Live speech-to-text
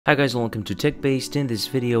Hi guys, welcome to TechBased. In this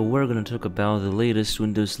video, we're going to talk about the latest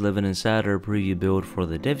Windows 11 Insider preview build for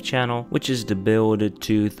the dev channel, which is the build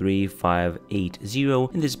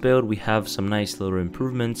 23580. In this build, we have some nice little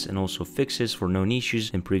improvements and also fixes for known issues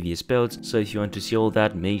in previous builds. So if you want to see all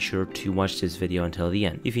that, make sure to watch this video until the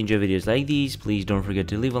end. If you enjoy videos like these, please don't forget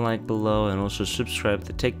to leave a like below and also subscribe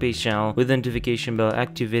to the TechBased channel with the notification bell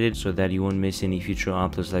activated so that you won't miss any future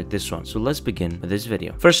uploads like this one. So let's begin with this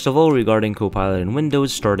video. First of all, regarding Copilot in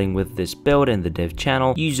Windows, starting with this build and the dev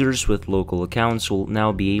channel, users with local accounts will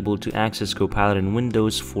now be able to access Copilot in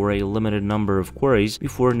Windows for a limited number of queries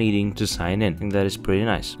before needing to sign in. I think that is pretty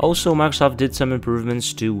nice. Also, Microsoft did some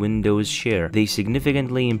improvements to Windows Share. They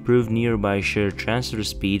significantly improved nearby share transfer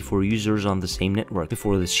speed for users on the same network.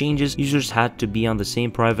 Before this changes, users had to be on the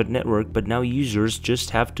same private network, but now users just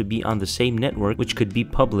have to be on the same network, which could be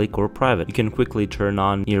public or private. You can quickly turn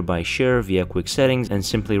on nearby share via quick settings and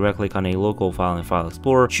simply right-click on a local file in File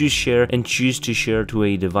Explorer, choose share, and choose to share to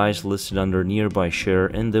a device listed under nearby share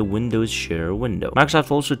in the Windows Share window.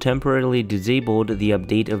 Microsoft also temporarily disabled the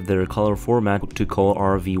update of their color format to color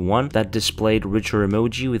RV1 that displayed richer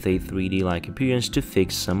emoji with a 3D-like appearance to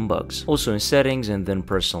fix some bugs. Also in settings and then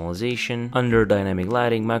personalization, under dynamic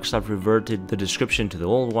lighting, Microsoft reverted the description to the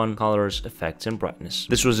old one, colors, effects, and brightness.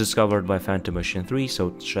 This was discovered by Phantom Machine 3,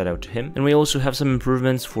 so shout out to him. And we also have some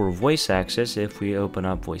improvements for voice access. If we open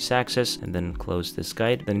up voice access and then close this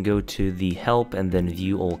guide, then go to the help and then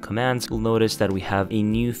view all commands, you'll notice that we have a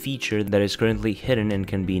new feature that is currently hidden and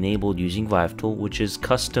can be enabled using ViveTool, which is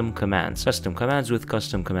custom commands. Custom commands. With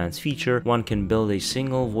custom commands feature, one can build a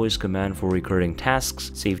single voice command for recurring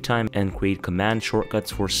tasks, save time, and create command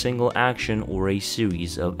shortcuts for single action or a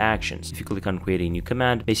series of actions. If you click on create a new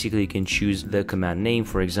command, basically you can choose the command name,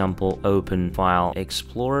 for example, Open File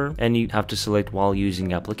Explorer, and you have to select while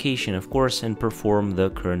using application, of course, and perform the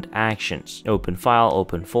current actions. Open file,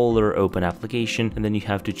 open folder, open application, and then you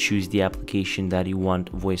have to choose the application that you want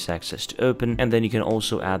voice access to open, and then you can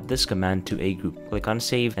also add this command to a group. Click on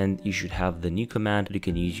save and you should have the new command that you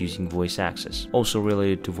can use using voice access. Also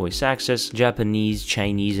related to voice access, Japanese,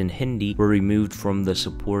 Chinese, and Hindi were removed from the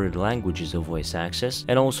supported languages of voice access,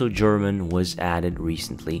 and also German was added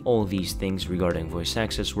recently. All these things regarding voice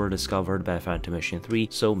access were discovered by Phantom Machine 3,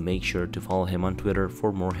 so make sure to follow him on Twitter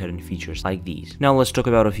for more hidden features like these. Now let's talk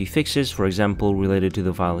about a few fixes, for example, related to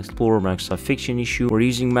the File Explorer Microsoft Fiction issue, where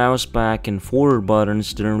using mouse back and forward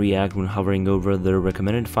buttons didn't react when hovering over the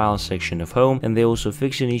recommended file section of home, and they also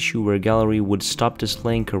fixed an issue where gallery would stop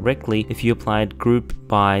displaying correctly if you applied group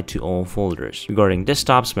by to all folders. Regarding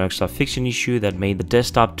desktops, Microsoft fixed an issue that made the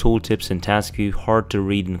desktop tooltips and task view hard to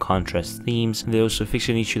read in contrast themes. They also fixed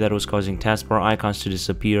an issue that was causing taskbar icons to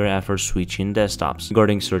disappear after switching desktops.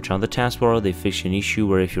 Regarding search on the taskbar, they fixed an issue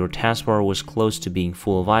where if your taskbar was close to being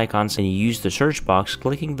full of icons and you used the search box,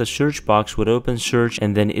 clicking the search box would open search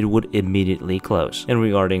and then it would immediately close. And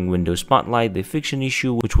regarding Windows Spotlight, they fixed an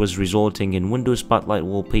issue which was resulting in Windows Spotlight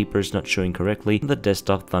wallpapers not showing correctly in the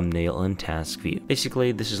desktop thumbnail and task view.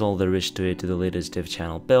 Basically, this is all there is to it to the latest dev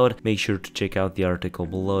channel build. Make sure to check out the article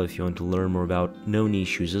below if you want to learn more about known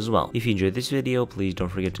issues as well. If you enjoyed this video, please don't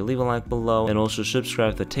forget to leave a like below and also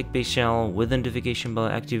subscribe to the TechBased channel with the notification bell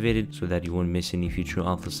activated so that you won't miss any future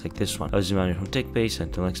uploads like this one. I was Emmanuel from TechBased.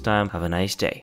 Until next time, have a nice day.